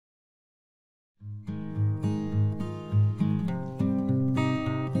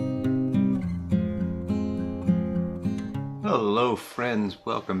Hello friends,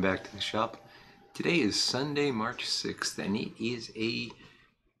 welcome back to the shop. Today is Sunday, March 6th, and it is a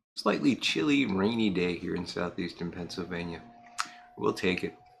slightly chilly, rainy day here in southeastern Pennsylvania. We'll take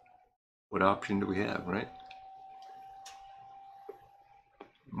it. What option do we have, right?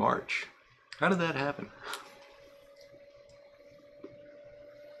 March. How did that happen?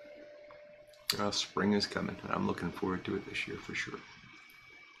 Spring is coming, and I'm looking forward to it this year for sure.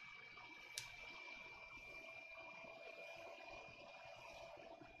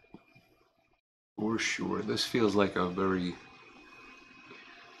 For sure. This feels like a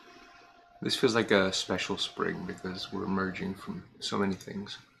special spring because we're emerging from so many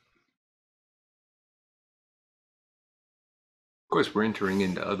things. Of course, we're entering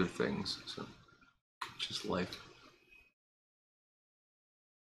into other things, so it's just life.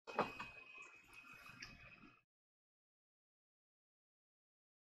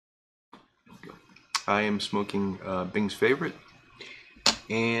 I am smoking Bing's Favorite,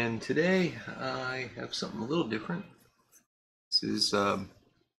 and today I have something a little different. This is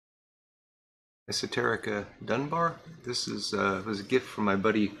Esoterica Dunbar. This is was a gift from my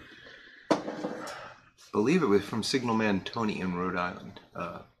buddy. I believe it was from Signalman Tony in Rhode Island.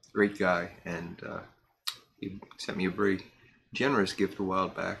 Great guy, and he sent me a very generous gift a while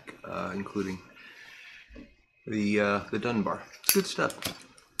back, including the Dunbar. It's good stuff.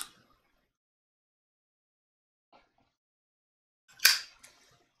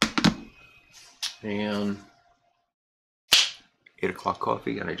 And 8 o'clock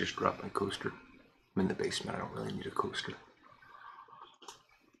coffee, and I just dropped my coaster. I'm in the basement. I don't really need a coaster.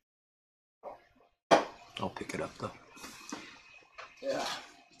 I'll pick it up though. Yeah.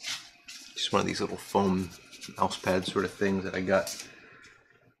 Just one of these little foam mouse pad sort of things that I got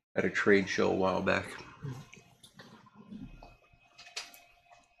at a trade show a while back.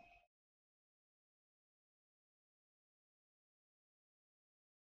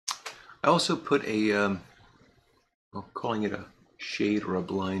 I also put a, well, calling it a shade or a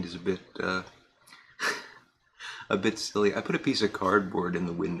blind is a bit silly. I put a piece of cardboard in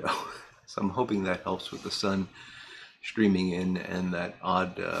the window, so I'm hoping that helps with the sun streaming in and that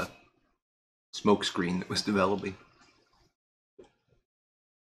odd smoke screen that was developing.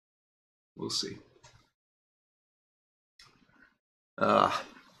 We'll see.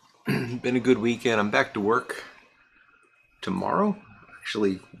 Been a good weekend. I'm back to work tomorrow.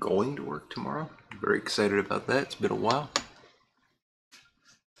 Actually going to work tomorrow. I'm very excited about that. It's been a while.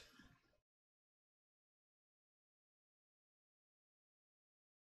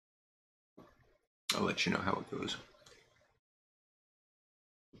 I'll let you know how it goes.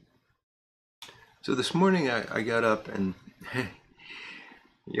 So this morning I got up and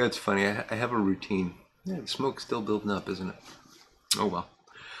yeah, it's funny. I have a routine. Yeah, the smoke's still building up, isn't it? Oh well.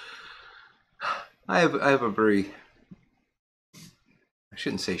 I have a very, I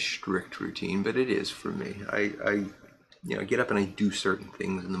shouldn't say strict routine, but it is for me. I get up and I do certain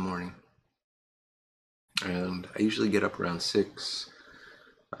things in the morning. And I usually get up around 6,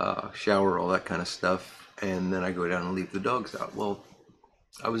 shower, all that kind of stuff, and then I go down and leave the dogs out. Well,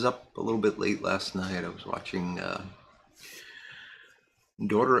 I was up a little bit late last night. I was watching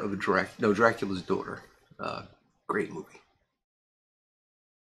Dracula's Daughter. Great movie.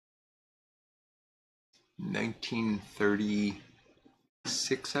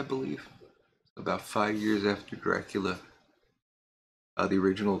 1936, I believe. About 5 years after Dracula, the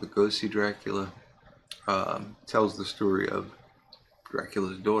original The Go See Dracula, tells the story of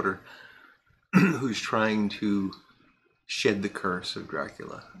Dracula's daughter, who's trying to shed the curse of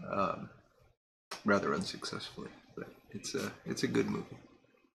Dracula, rather unsuccessfully. But it's a good movie.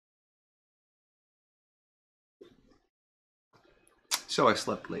 So I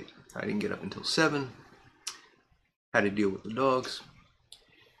slept late. I didn't get up until 7. Had to deal with the dogs.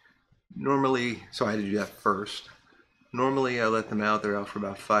 Normally, so I had to do that first. Normally I let them out. They're out for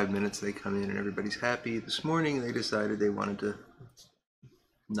about 5 minutes. They come in and everybody's happy. This morning they decided they wanted to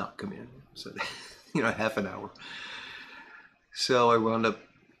not come in. So, half an hour. So I wound up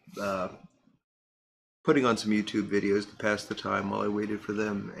putting on some YouTube videos to pass the time while I waited for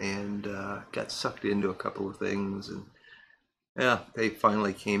them, and got sucked into a couple of things. And yeah, they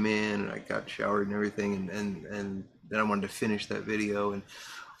finally came in, and I got showered and everything, and then I wanted to finish that video. And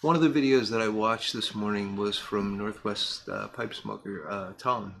one of the videos that I watched this morning was from Northwest Pipe Smoker,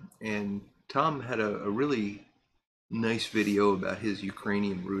 Tom. And Tom had a really nice video about his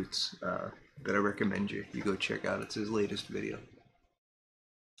Ukrainian roots that I recommend you go check out. It's his latest video.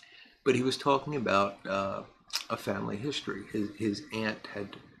 But he was talking about a family history. His aunt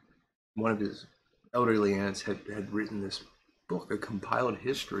one of his elderly aunts had written this book, a compiled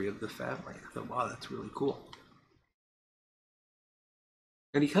history of the family. I thought, wow, that's really cool.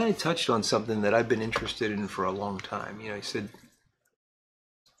 And he kind of touched on something that I've been interested in for a long time. He said,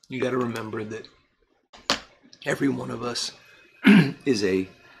 you got to remember that every one of us is a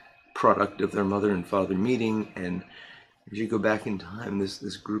product of their mother and father meeting. And as you go back in time,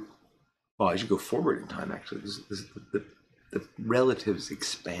 this group, well, as you go forward in time, actually, the relatives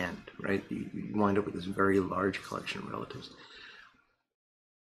expand, right? You wind up with this very large collection of relatives.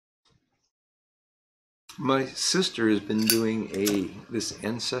 My sister has been doing this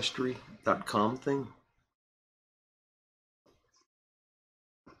Ancestry.com thing.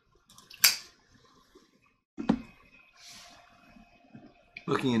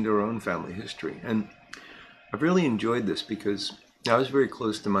 Looking into her own family history. And I've really enjoyed this because I was very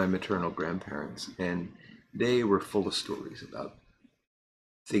close to my maternal grandparents, and they were full of stories about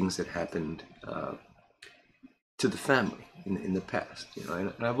things that happened to the family in the past.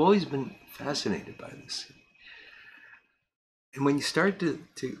 And I've always been fascinated by this. And when you start to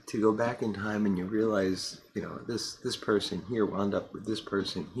go back in time and you realize, this person here wound up with this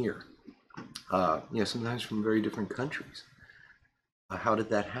person here, sometimes from very different countries. How did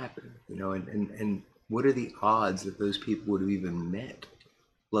that happen? And what are the odds that those people would have even met,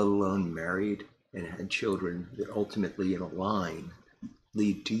 let alone married and had children that ultimately in a line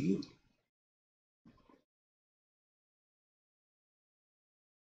lead to you?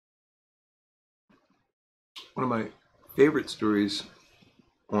 One of my favorite stories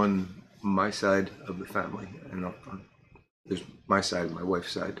on my side of the family, and there's my side and my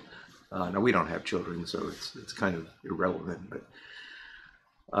wife's side. Now we don't have children, so it's kind of irrelevant. But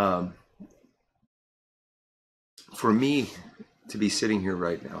for me to be sitting here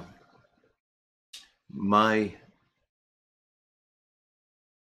right now, my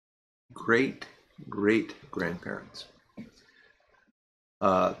great grandparents,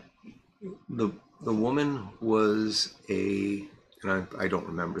 the woman was and I don't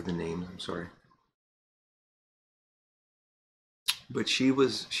remember the name, I'm sorry, but she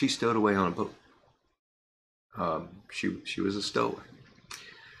stowed away on a boat. She was a stowaway.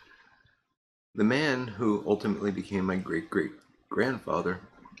 The man who ultimately became my great grandfather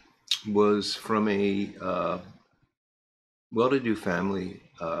was from a well-to-do family.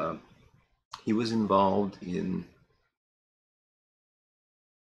 He was involved in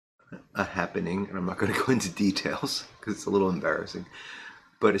a happening, and I'm not going to go into details because it's a little embarrassing,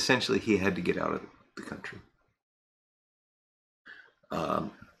 but essentially he had to get out of the country,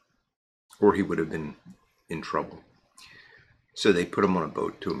 or he would have been in trouble. So they put him on a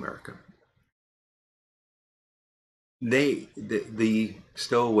boat to America. The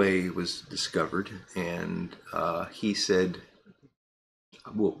stowaway was discovered, and he said,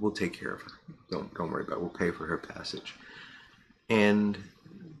 we'll take care of her. Don't worry about it. We'll pay for her passage. And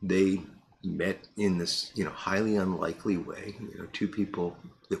they met in this highly unlikely way. Two people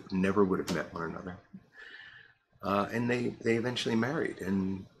that never would have met one another, and they eventually married.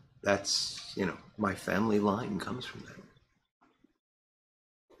 And that's my family line comes from that.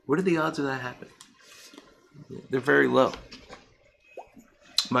 What are the odds of that happening? They're very low.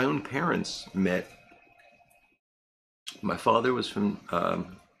 My own parents met. My father was from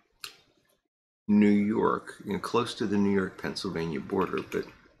New York, close to the New York-Pennsylvania border, but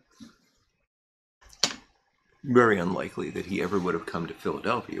very unlikely that he ever would have come to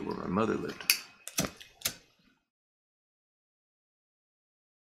Philadelphia, where my mother lived.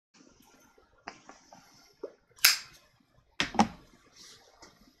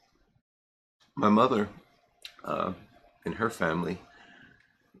 My mother and her family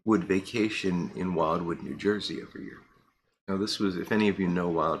would vacation in Wildwood, New Jersey every year. Now, this was, if any of you know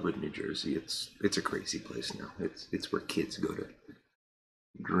Wildwood, New Jersey, it's a crazy place now. It's where kids go to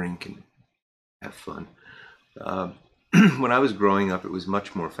drink and have fun. When I was growing up, it was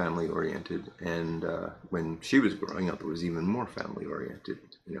much more family oriented, and when she was growing up, it was even more family oriented.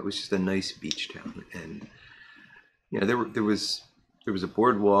 It was just a nice beach town, and there was a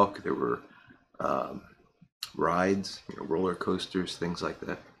boardwalk, there were rides, roller coasters, things like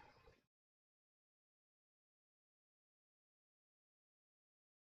that.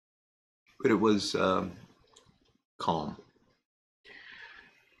 But it was calm.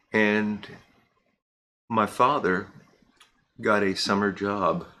 And my father got a summer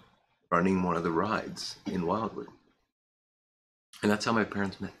job running one of the rides in Wildwood. And that's how my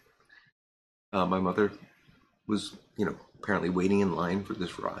parents met. My mother was, apparently waiting in line for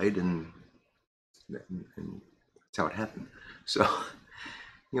this ride, and that's how it happened. So,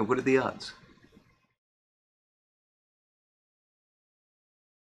 what are the odds?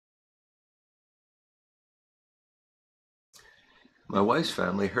 My wife's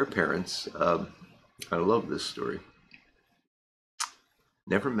family, her parents, I love this story.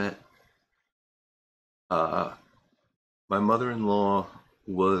 Never met. My mother-in-law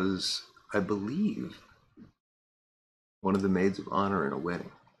was, I believe, one of the maids of honor in a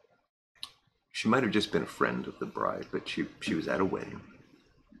wedding. She might have just been a friend of the bride, but she was at a wedding.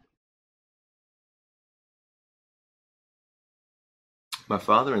 My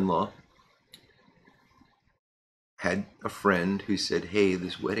father-in-law had a friend who said, "Hey,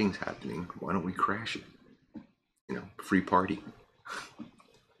 this wedding's happening. Why don't we crash it? You know, free party."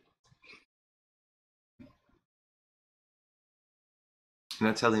 And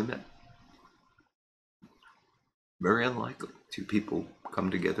that's how they met. Very unlikely two people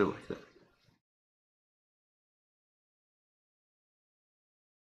come together like that.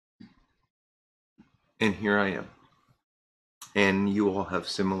 And here I am. And you all have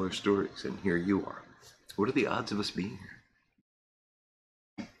similar stories, and here you are. What are the odds of us being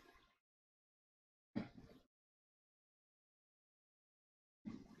here?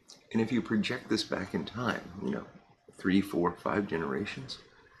 And if you project this back in time, 3, 4, 5 generations,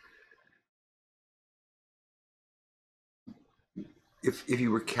 if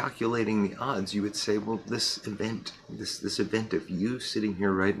you were calculating the odds, you would say, well, this event of you sitting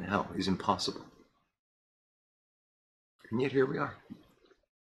here right now is impossible. And yet here we are.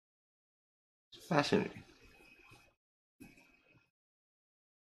 It's fascinating.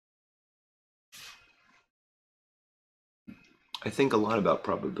 I think a lot about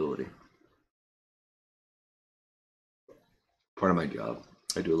probability. Part of my job.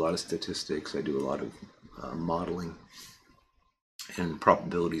 I do a lot of statistics. I do a lot of modeling. And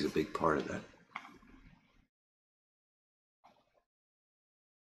probability is a big part of that.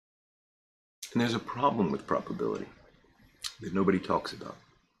 And there's a problem with probability that nobody talks about.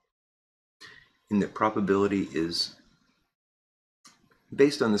 In that probability is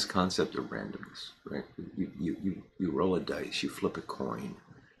based on this concept of randomness, right? You roll a dice, you flip a coin,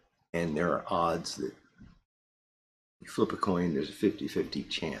 and there are odds that you flip a coin, there's a 50-50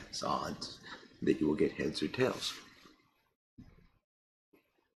 chance, odds, that you will get heads or tails.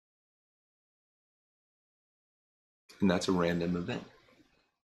 And that's a random event.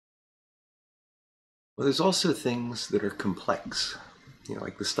 Well, there's also things that are complex.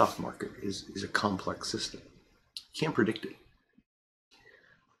 Like the stock market is a complex system. You can't predict it.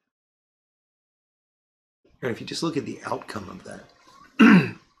 And if you just look at the outcome of that,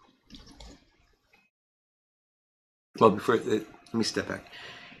 well, let me step back.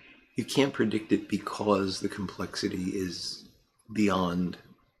 You can't predict it because the complexity is beyond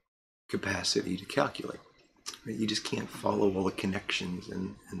capacity to calculate. Right? You just can't follow all the connections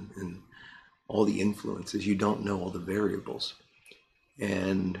and all the influences. You don't know all the variables.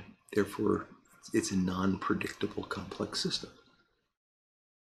 And therefore, it's a non-predictable complex system.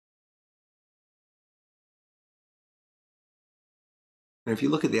 And if you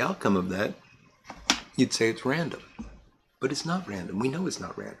look at the outcome of that, you'd say it's random. But it's not random. We know it's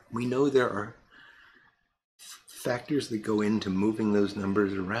not random. We know there are factors that go into moving those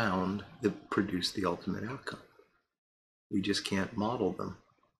numbers around that produce the ultimate outcome. We just can't model them.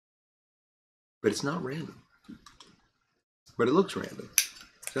 But it's not random. But it looks random.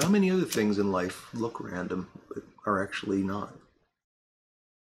 So how many other things in life look random but are actually not?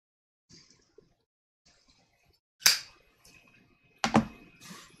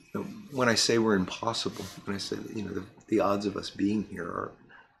 When I say we're impossible, when I say the odds of us being here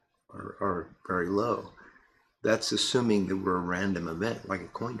are very low, that's assuming that we're a random event, like a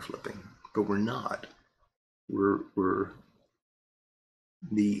coin flipping. But we're not. We're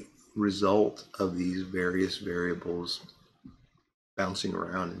the result of these various variables bouncing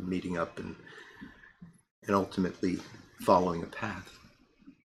around and meeting up and ultimately following a path.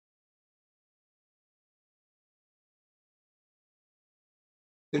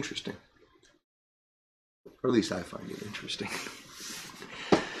 Interesting. Or at least I find it interesting.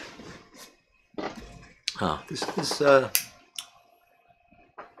 This is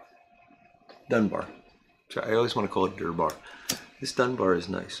Dunbar. I always want to call it Durbar. This Dunbar is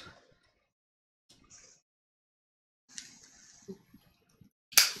nice.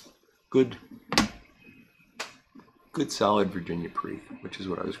 Good solid Virginia Pre, which is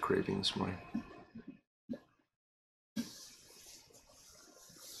what I was craving this morning.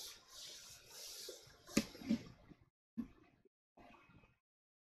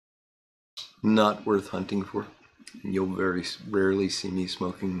 Not worth hunting for. You'll very rarely see me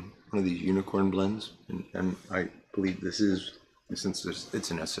smoking one of these unicorn blends, and I believe this is, since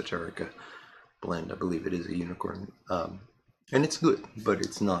it's an esoterica blend, I believe it is a unicorn, and it's good, but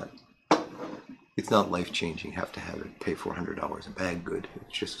it's not life-changing. Have to have it, pay $400 a bag good.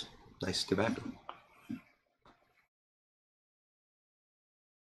 It's just nice tobacco.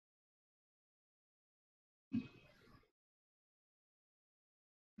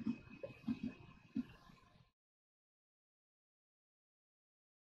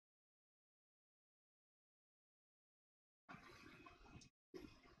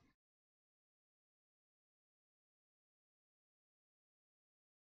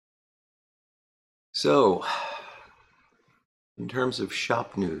 So, in terms of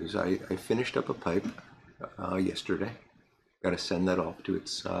shop news, I finished up a pipe yesterday. Got to send that off to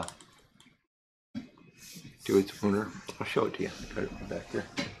its owner. I'll show it to you. Got it back here.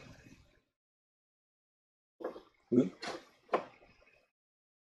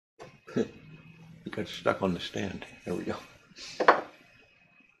 It got stuck on the stand. There we go.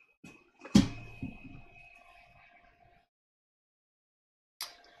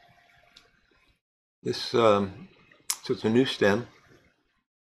 This so it's a new stem.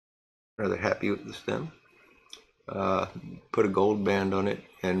 Rather happy with the stem. Put a gold band on it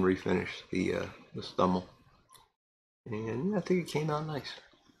and refinished the stummel, and I think it came out nice.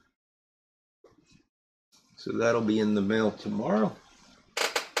 So that'll be in the mail tomorrow.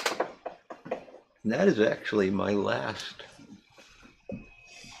 And that is actually my last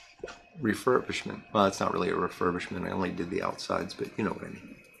refurbishment. Well, it's not really a refurbishment. I only did the outsides, but you know what I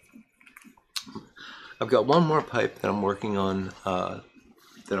mean. I've got one more pipe that I'm working on that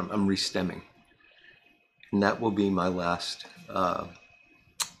I'm restemming. And that will be my last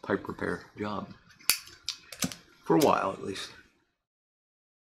pipe repair job. For a while, at least.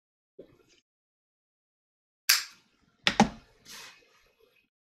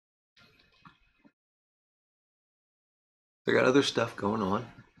 I got other stuff going on.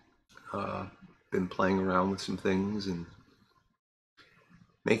 Been playing around with some things and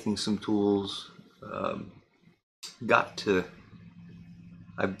making some tools. I've got to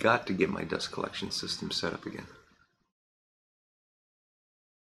get my dust collection system set up again.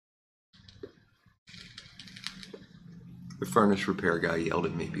 The furnace repair guy yelled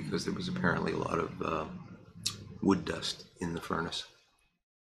at me because there was apparently a lot of wood dust in the furnace.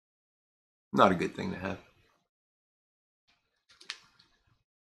 Not a good thing to have.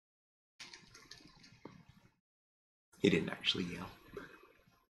 He didn't actually yell,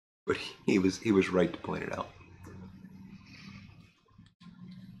 but he was right to point it out.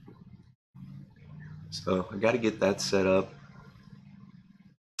 So I got to get that set up,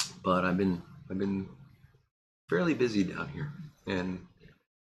 but I've been fairly busy down here, and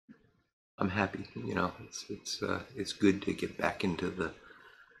I'm happy. You know, it's good to get back into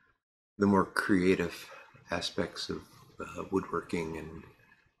the more creative aspects of woodworking and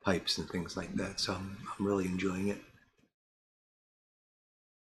pipes and things like that. So I'm really enjoying it.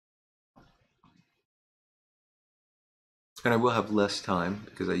 And I will have less time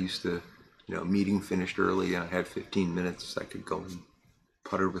because I used to, you know, meeting finished early and I had 15 minutes. I could go and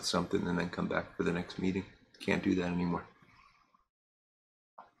putter with something and then come back for the next meeting. Can't do that anymore.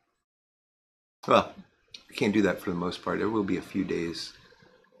 Well, I can't do that for the most part. There will be a few days,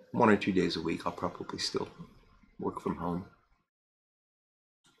 1 or 2 days a week, I'll probably still work from home.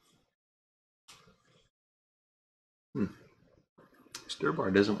 Stir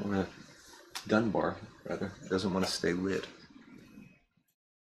bar doesn't want to, Dunbar rather, doesn't want to stay lit.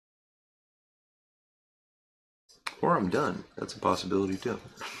 Or I'm done. That's a possibility too.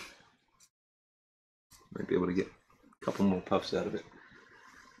 Might be able to get a couple more puffs out of it.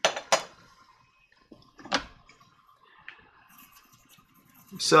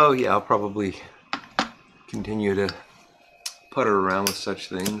 So yeah, I'll probably continue to putter around with such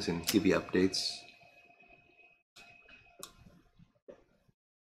things and give you updates.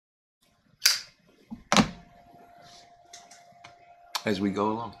 As we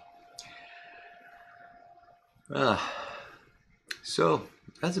go along. So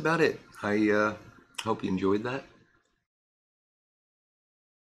that's about it. I hope you enjoyed that.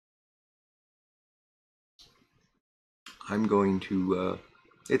 I'm going to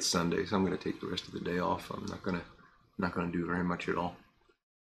it's Sunday, so I'm going to take the rest of the day off. I'm not going to do very much at all.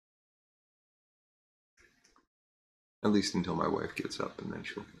 At least until my wife gets up, and then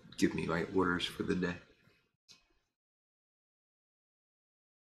she'll give me my orders for the day.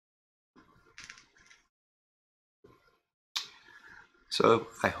 So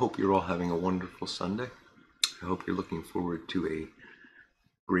I hope you're all having a wonderful Sunday. I hope you're looking forward to a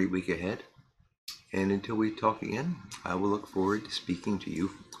great week ahead. And until we talk again, I will look forward to speaking to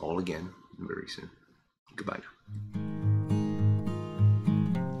you all again very soon. Goodbye now.